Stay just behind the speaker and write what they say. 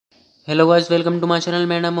Hello guys, welcome to my channel.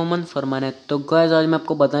 मेरा नाम मोहम्मद फरमान है। तो गाइस आज मैं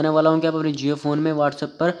आपको बताने वाला हूं कि आप अपने जियो फ़ोन में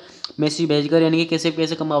व्हाट्सएप पर मैसेज भेजकर यानी कि कैसे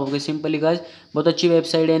पैसे कमाओगे। सिंपली गाइस बहुत अच्छी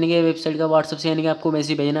वेबसाइट है, यानी कि वेबसाइट का व्हाट्सएप से यानी कि आपको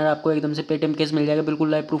मैसेज भेजना है, आपको एकदम से पेटीएम कैश मिल जाएगा।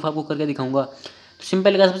 बिल्कुल लाइव प्रूफ आपको करके दिखाऊंगा। तो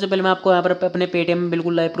सिंपल गाइस सबसे पहले मैं आपको यहाँ पर अपने पेटीएम में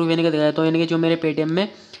बिल्कुल लाइव प्रूफ यानी कि दिखाता हूँ, यानी कि जो मेरे पेटीएम में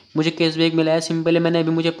मुझे कैशबैक मिला है। सिंपली मैंने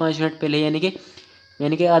अभी मुझे 5 मिनट पहले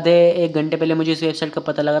यानी कि आधे 1 घंटे पहले मुझे इस वेबसाइट का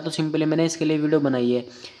पता लगा, तो सिंपली मैंने इसके लिए वीडियो बनाई है।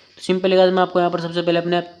 तो सिंपली गाइस मैं आपको यहाँ पर सबसे पहले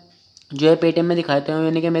अपने जो है पेटीएम में दिखाते हैं,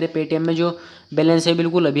 यानी कि मेरे पेटीएम में जो बैलेंस है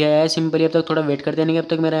बिल्कुल अभी आया है। सिंपली अब तक थोड़ा वेट करते हैं, यानी कि अब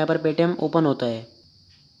तक मेरा यहाँ पर पेटीएम ओपन होता है।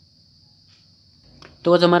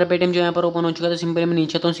 तो बस हमारा पेटीएम जो यहाँ पर ओपन हो चुका है। तो सिंपली मैं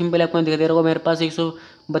नीचे आता हूँ। सिंपली आपको दिखा दे रहा होगा मेरे पास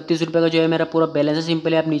 132 रुपये का जो है मेरा पूरा बैलेंस है।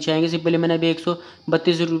 सिंपली आप नीचे आएंगे। सिंपली मैंने अभी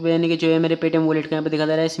 132 रुपये यानी कि जो है मेरे पेटीएम वॉलेट का यहाँ पे दिखा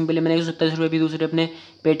दे रहा है। सिंपली मैंने 127 रुपये भी दूसरे अपने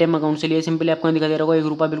पेटीएम अकाउंट से लिए। सिंपली आपको दिखा दे रहा होगा 1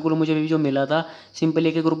 रुपया बिल्कुल मुझे भी जो मिला था।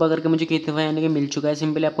 सिंपली 1 रुपया करके मुझे कितने यानी कि मिल चुका है।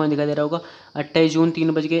 सिंपली आपको दिखा दे रहा होगा 28 जून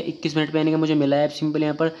 3:21 पे यानी कि मुझे मिला है। सिंपली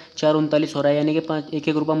यहाँ पर 4:39 हो रहा है, यानी कि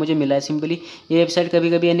 1 रुपया मुझे मिला है। सिंपली ये वेबसाइट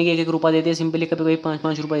कभी कभी यानी कि 1 रुपया देती है, सिंपली कभी कभी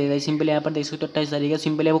 5 रुपये देता है। सिंपली यहाँ पर देख सकते हो 28 तारीख है।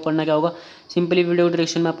 सिंपली आपको करना क्या होगा, सिंपली वीडियो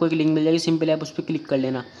डायरेक्शन में आपको एक लिंक मिल जाएगी, सिंपली आप उस पर क्लिक कर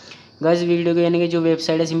लेना। गाइस वीडियो के यानी कि जो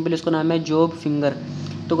वेबसाइट है सिंपली उसका नाम है जॉब फिंगर।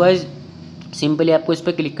 तो गाइस सिंपली आपको इस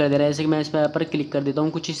पर क्लिक कर देना है। जैसे कि मैं इस पर यहाँ पर क्लिक कर देता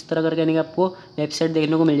हूँ, कुछ इस तरह करके यानी कि आपको वेबसाइट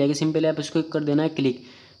देखने को मिल जाएगी। सिंपली आप इसको कर देना है क्लिक।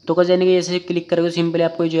 तो गाइस यानी कि जैसे क्लिक करोगे सिंपली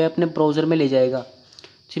आपको जो है अपने ब्राउज़र में ले जाएगा।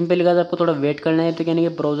 सिंपली गाइस आपको थोड़ा वेट करना है, तो यानी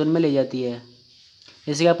कि ब्राउज़र में ले जाती है।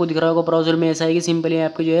 जैसे कि आपको दिख रहा होगा ब्राउज़र में ऐसा है कि सिंपली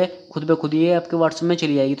आपकी जो है खुद ब खुद ही आपके व्हाट्सएप में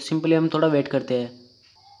चली जाएगी। तो सिंपली हम थोड़ा वेट करते हैं।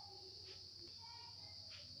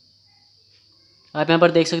 आप यहाँ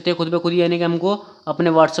पर देख सकते हैं खुद ब खुद ही यानी कि हमको अपने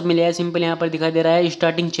व्हाट्सएप में लिया है। सिंपल यहाँ पर दिखाई दे रहा है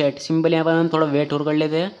स्टार्टिंग चैट। सिंपल यहाँ पर हम थोड़ा वेट और कर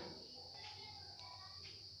लेते हैं।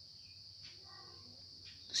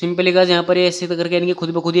 सिंपली गाइस यहाँ पर ये ऐसे करके यानी कि खुद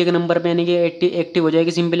ब खुद ही एक नंबर पे यानी कि एक्टिव हो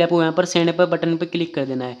जाएगी। सिंपली आपको यहाँ पर सेंड पर बटन पर क्लिक कर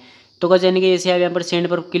देना है। तो गाइस यानी कि जैसे आप यहाँ पर सेंड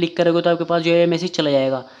पर क्लिक करोगे तो आपके पास जो है मैसेज चला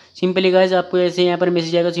जाएगा। सिंपली गाइस आपको ऐसे यहाँ पर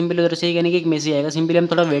मैसेज आएगा, सिंपली उधर से यानी कि एक मैसेज आएगा। सिंपली हम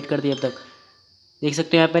थोड़ा वेट करते हैं। अब तक देख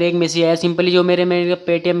सकते हो यहाँ पर एक मैसेज आया। सिंपली जो मेरे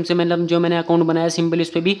पेटीएम से मतलब जो मैंने अकाउंट बनाया सिंपली उस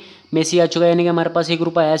पर भी मैसेज आ चुका है, यानी कि हमारे पास 1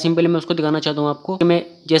 रुपया आया। सिंपली मैं उसको दिखाना चाहता हूँ आपको कि मैं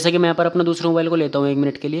जैसा कि मैं यहाँ पर अपना दूसरा मोबाइल को लेता हूँ 1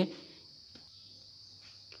 मिनट के लिए।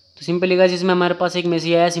 तो सिंपली गाइस इसमें हमारे पास एक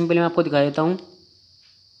मैसेज आया। सिंपली मैं आपको दिखा देता हूँ,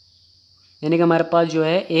 यानी कि हमारे पास जो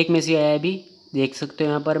है एक मैसेज आया है। अभी देख सकते हो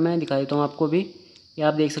यहाँ पर मैं दिखा देता हूँ आपको भी। ये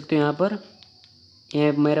आप देख सकते हो यहाँ पर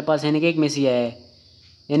ये मेरे पास यानी कि एक मैसेज आया है,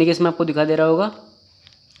 यानी कि इसमें आपको दिखा दे रहा होगा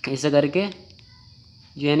ऐसा करके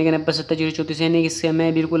जो यानी कि 90 70 0 34 यानी कि इससे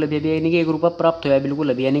हमें बिल्कुल अभी अभी यानी कि 1 रुपया प्राप्त हुआ है बिल्कुल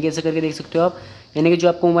अभी। यानी कि ऐसे करके देख सकते हो आप, यानी कि जो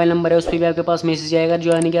आपका मोबाइल नंबर है उस पर भी आपके पास मैसेज आएगा,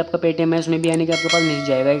 जो यानी कि आपका पेटीएम है उसमें भी यानी कि आपके पास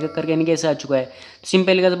मैसेज आएगा एक करके, यानी कि ऐसा आ चुका है। तो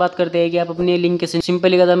सिंपली का बात करते हैं कि आप अपने लिंक कैसे,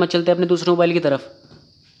 सिंपली का हम चलते हैं अपने दूसरे मोबाइल की तरफ।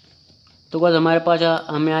 तो बस हमारे पास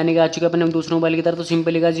हमें आने का आ चुका है अपने दूसरे मोबाइल की तरफ। तो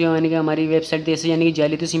सिंपली का जो यानी कि हमारी वेबसाइट ऐसे यानी कि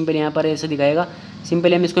जाली थी। सिंपल यहाँ पर ऐसे दिखाएगा।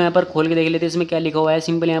 सिंपली हम इसको यहाँ पर खोल के देख लेते हैं इसमें क्या लिखा हुआ है।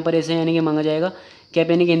 सिंपल यहाँ पर ऐसे यानी कि मांगा जाएगा कि आप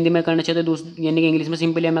यानी कि हिंदी में करना चाहते हो यानी कि इंग्लिश में।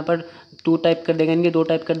 सिंपली हम यहाँ पर 2 टाइप कर देंगे, यानी कि 2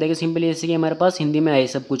 टाइप कर देंगे। सिंपली जैसे कि हमारे पास हिंदी में आए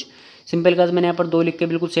सब कुछ। सिंपल का मैंने यहाँ पर 2 लिख के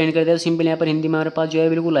बिल्कुल सेंड कर दिया। सिंपल यहाँ पर हिंदी में हमारे पास जो है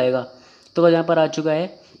बिल्कुल आएगा। तो बस यहाँ पर आ चुका है।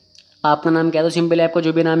 आपका नाम क्या है, तो सिंपली आपका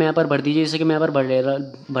जो भी नाम है यहाँ पर भर दीजिए। जैसे कि मैं यहाँ पर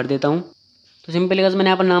भर देता हूँ। तो सिंपली गाइस मैंने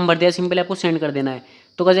यहाँ पर नाम भर दिया। सिंपली आपको सेंड कर देना है।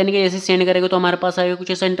 तो गाइस यानी कि जैसे सेंड करेंगे तो हमारे पास आएगा कुछ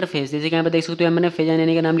ऐसा इंटरफेस, जैसे कि यहाँ पर देख सकते हो मैंने फैजान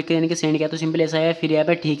यानी कि नाम लिख के यानी कि सेंड किया। तो सिंपली ऐसा है, फिर यहाँ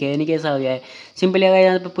पर ठीक है यानी कि ऐसा हो गया है। सिंपली अगर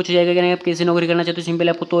यहाँ पर पूछा जाएगा कि नहीं आप कैसे नौकरी करना चाहते हो, सिंपली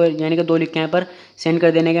आपको तो यानी कि 2 लिख के यहाँ पर सेंड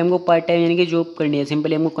कर देने का। हमको पार्ट टाइम यानी कि जॉब करनी है।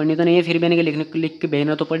 सिंपली हमको करनी तो नहीं है, फिर भी यानी कि लिख के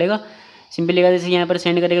भेजना तो पड़ेगा। सिंपली का जैसे यहाँ पर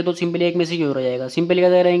सेंड करेगा तो सिंपली एक मैसेज हो जाएगा। सिंपली का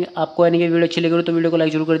अगर आपको यानी कि वीडियो अच्छी लगी हो तो वीडियो को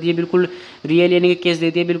लाइक जरूर कर दीजिए। बिल्कुल रियल यानी कि केस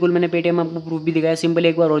देती है बिल्कुल। मैंने पेटीएम आपको प्रूफ भी दिखाया। सिंपली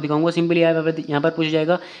एक बार और दिखाऊंगा। सिंपली यहाँ पर पूछा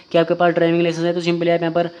जाएगा कि आपके पास ड्राइविंग लाइसेंस है, तो सिंपली आप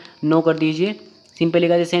यहाँ पर नो कर दीजिए। सिंपली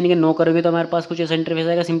का जैसे यानी कि नो करोगे तो हमारे पास कुछ ऐसा इंटरफेस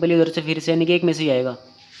आएगा। सिंपली उधर से फिर से यानी कि एक मैसेज आएगा।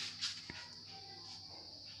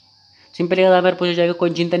 सिंपली यहाँ पर पूछा जाएगा कोई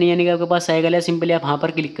चिंता नहीं, यानी कि आपके पास साइकिल है। सिंपली आप हाँ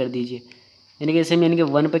पर क्लिक कर दीजिए, यानी कि जैसे हम यानी कि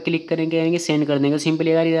 1 पर क्लिक करेंगे यानी कि सेंड कर देंगे।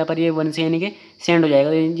 सिंपली अगर यहाँ पर ये 1 से यानी कि सेंड हो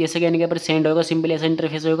जाएगा। तो जैसे कि यानी कि यहाँ पर सेंड होगा सिंपली ऐसा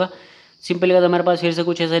इंटरफेस होगा। सिंपली अगर हमारे पास फिर से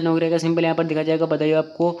कुछ ऐसा नौकरी रहेगा। सिंपली यहाँ पर दिखा जाएगा बताइए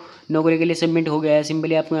आपको नौकरी के लिए सबमिट हो गया है।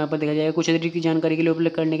 सिंपली आपको यहाँ पर दिखा जाएगा कुछ अधिक जानकारी के लिए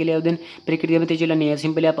उपलब्ध करने के लिए आवेदन प्रक्रिया में तेजी लानी है।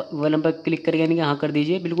 सिंपली आप 1 पर क्लिक करके यानी कि हाँ कर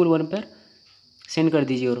दीजिए, बिल्कुल 1 पर सेंड कर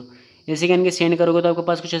दीजिए। और जैसे कि यानी कि सेंड करोगे तो आपके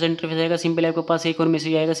पास कुछ ऐसा इंटरफेस आएगा। सिंपली आपके पास एक और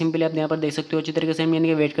मैसेज आएगा। सिंपली आप यहाँ पर देख सकते हो अच्छी तरीके से हम यानी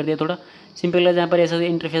कि वेट कर दिया थोड़ा। सिंपली यहाँ पर ऐसा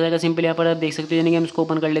इंटरफेस आएगा। सिंपली यहाँ पर आप देख सकते हो, यानी कि हम इसको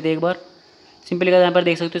ओपन कर लेते हैं एक बार। सिंपली यहाँ पर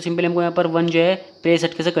देख सकते हो, सिंपली हमको यहाँ पर 1 जो है प्रेस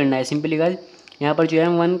हटके से करना है। सिंपली गाइस यहाँ पर जो है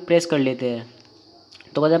हम 1 प्रेस कर लेते हैं।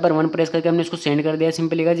 तो यहाँ पर 1 प्रेस करके हमने इसको सेंड कर दिया।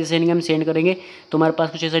 सिंपली गाइस जैसे यानी कि हम सेंड करेंगे तो हमारे पास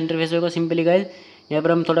कुछ ऐसा इंटरफेस होगा। सिंपली गाइस यहाँ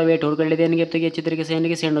पर हम थोड़ा वेट और कर लेते हैं, यानी कि अब तक ये अच्छी तरीके से यानी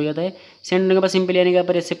कि सेंड हो जाता है। सेंड होने के बाद सिंपली यानी कि यहाँ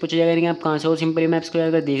पर इससे पूछा जाएगा यानी कि आप कहाँ से हो। सिंपली मैं इसको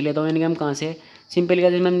अगर देख लेता हूँ यानी कि हम कहाँ से है। सिंपली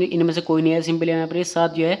गाइस मैं इनमें से कोई नहीं है, सिंपली यहाँ पर ये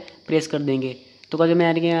 7 जो है प्रेस कर देंगे। तो गाइस मैं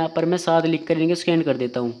यानी कि यहाँ पर मैं 7 लिख कर यानी कि स्कैन कर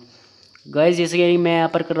देता हूँ। गाइस जैसे कि मैं यहाँ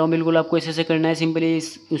पर कर रहा हूँ, बिल्कुल आपको ऐसे करना है। सिंपली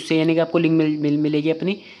उससे यानी कि आपको लिंक मिलेगी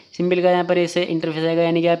अपनी। सिंपल का यहाँ पर ऐसे इंटरफेस आएगा,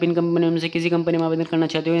 यानी कि आप इन कंपनियों में से किसी कंपनी में आवेदन करना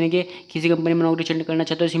चाहते हो, यानी कि किसी कंपनी में नौकरी सेंड करना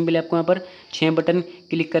चाहते हो। सिंपली आपको यहाँ पर 6 बटन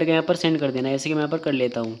क्लिक करके यहाँ पर सेंड कर देना है। ऐसे कि मैं यहाँ पर कर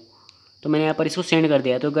लेता हूँ। तो मैंने यहाँ पर इसको सेंड कर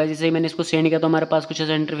दिया। तो गाइस जैसे ही मैंने इसको सेंड किया तो हमारे पास कुछ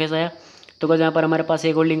ऐसा इंटरफेस आया। तो गाइस यहाँ पर हमारे पास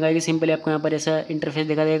एक और लिंक आएगी। सिंपली आपको यहाँ पर ऐसा इंटरफेस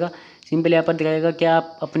दिखा देगा। सिंपली यहाँ पर दिखा देगा क्या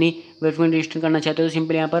आप अपनी वेबसाइट रजिस्टर करना चाहते हो। तो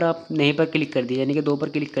सिंपली यहाँ पर आप नहीं पर क्लिक कर दीजिए, यानी कि 2 पर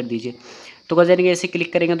क्लिक कर दीजिए। तो गाइस यानी कि ऐसे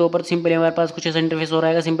क्लिक करेंगे 2 पर, सिंपली हमारे पास कुछ ऐसा इंटरफेस हो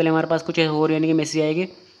आएगा। सिंपली हमारे पास कुछ और यानी कि मैसेज आएगी।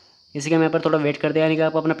 इसी के यहाँ पर थोड़ा वेट कर दें, यानी कि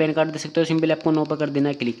आप अपना पैन कार्ड दे सकते हो। सिंपली आपको 9 पर कर देना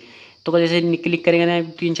है क्लिक। तो जैसे क्लिक करेंगे ना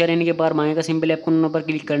 3-4 यानी कि बार मांगेगा, सिंपली आपको 9 पर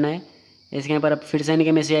क्लिक करना है। इसके यहाँ पर आप फिर से यानी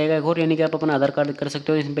कि मैसेज आएगा एक और, यानी कि आप अपना आधार कार्ड कर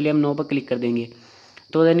सकते हो। सिंपली हम 9 पर क्लिक कर देंगे।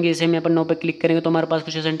 तो यानी कि जैसे हम यहाँ पर 9 पर क्लिक करेंगे तो हमारे पास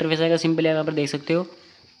कुछ ऐसा इंटरफेस आएगा। सिंपली आप यहाँ पर देख सकते हो।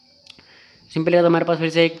 सिंपली हमारे पास फिर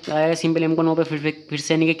से एक आएगा। सिंपली हमको 9 पर फिर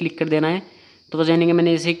से यानी कि क्लिक कर देना है। तो यानी कि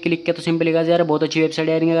मैंने इसे क्लिक किया तो सिंपली गाइस यार बहुत अच्छी वेबसाइट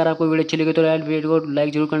है। यानी कि अगर आपको वीडियो अच्छी लगी तो यार वीडियो को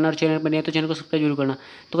लाइक जरूर करना और चैनल पर नहीं है तो चैनल को सब्सक्राइब जरूर करना।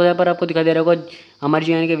 तो यहाँ पर आपको दिखा दे रहा होगा हमारी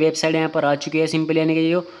जो यानी कि वेबसाइट यहाँ पर आ चुकी है। सिंपली यानी कि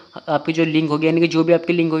जो आपकी जो लिंक होगी, यानी कि जो भी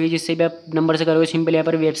आपकी लिंक होगी जिससे भी आप नंबर से करोगे, सिंपली यहाँ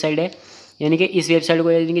पर वेबसाइट है। यानी कि इस वेबसाइट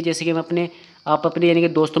को यानी कि जैसे कि हम आप अपने यानी कि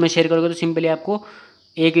दोस्तों में शेयर करोगे तो सिंपली आपको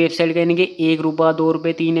एक वेबसाइट का यानी कि 1 रुपया 2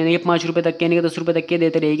 रुपये 3 यानी कि 5 रुपये तक के यानी कि 10 रुपये तक के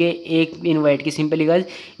देते रहेंगे एक इनवाइट की। सिंपली गाइस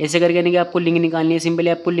ऐसे करके यानी कि आपको लिंक निकालनी है। सिंपली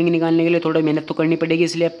आपको लिंक निकालने के लिए थोड़ा मेहनत तो करनी पड़ेगी,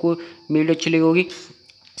 इसलिए आपको वीडियो अच्छी लगी होगी।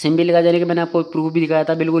 सिंपली गाइस यानी कि मैंने आपको प्रूफ भी दिखाया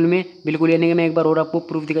था बिल्कुल यानी कि मैं एक बार और आपको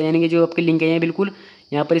प्रूफ दिखाया, यानी कि जो आपकी लिंक है बिल्कुल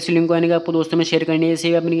यहाँ पर इस लिंक को यानी कि आपको दोस्तों में शेयर करनी है। जैसे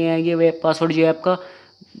भी अपनी यानी कि पासवर्ड जो है आपका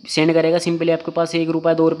सेंड करेगा, सिंपली आपके पास 1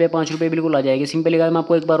 रुपया 2 रुपये 5 रुपये बिल्कुल आ जाएगी। सिंपली गाइस मैं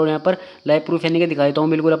आपको एक बार और यहाँ पर लाइव प्रूफ यानी कि दिखा देता हूँ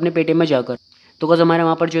बिल्कुल अपने पेटीएम में जाकर। तो गाइस हमारे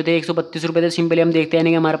वहाँ पर जो थे 132 रुपये थे। सिंपली हम देखते हैं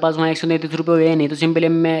नहीं कि हमारे पास वहाँ 133 रुपये हुए हैं नहीं। तो सिंपली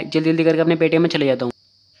मैं जल्दी जल्दी करके अपने पेटीएम में चले जाता हूँ।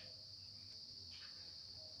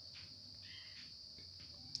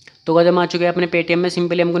 तो गाइस हम आ चुके हैं अपने पेटीएम में।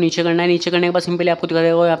 सिंपली हमको नीचे करना है। नीचे करने के बाद सिंपली आपको दिखा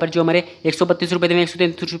देगा यहाँ पर जो हमारे 132 रुपये थे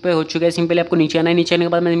 133 रुपये हो चुके हैं। सिंपली आपको नीचे आना है। नीचे आने के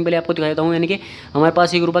बाद मैं सिंपली आपको दिखा देता हूँ, यानी कि हमारे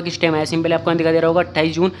पास 1 रुपया किस टाइम आया। सिंपली आपको दिखा दे रहा होगा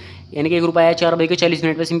 28 जून, यानी कि 1 रुपया आया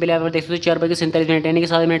 4:40 पर। सिंपली आप देख सकते हो 4:47 यानी कि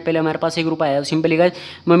 7 मिनट पहले हमारे पास 1 रुपया आया। सिंपली गाइस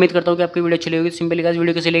मैं उम्मीद करता हूँ कि आपकी वीडियो अच्छी लगेगी। सिंपली गाइस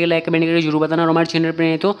वीडियो कैसे लगे लाइक कमेंट करके जरूर बताना और हमारे चैनल पर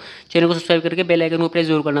नहीं तो चैनल को सब्सक्राइब करके बेल आइकन को प्रेस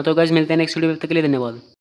जरूर करना। तो गाइस मिलते हैं नेक्स्ट वीडियो में, तब तक के लिए धन्यवाद।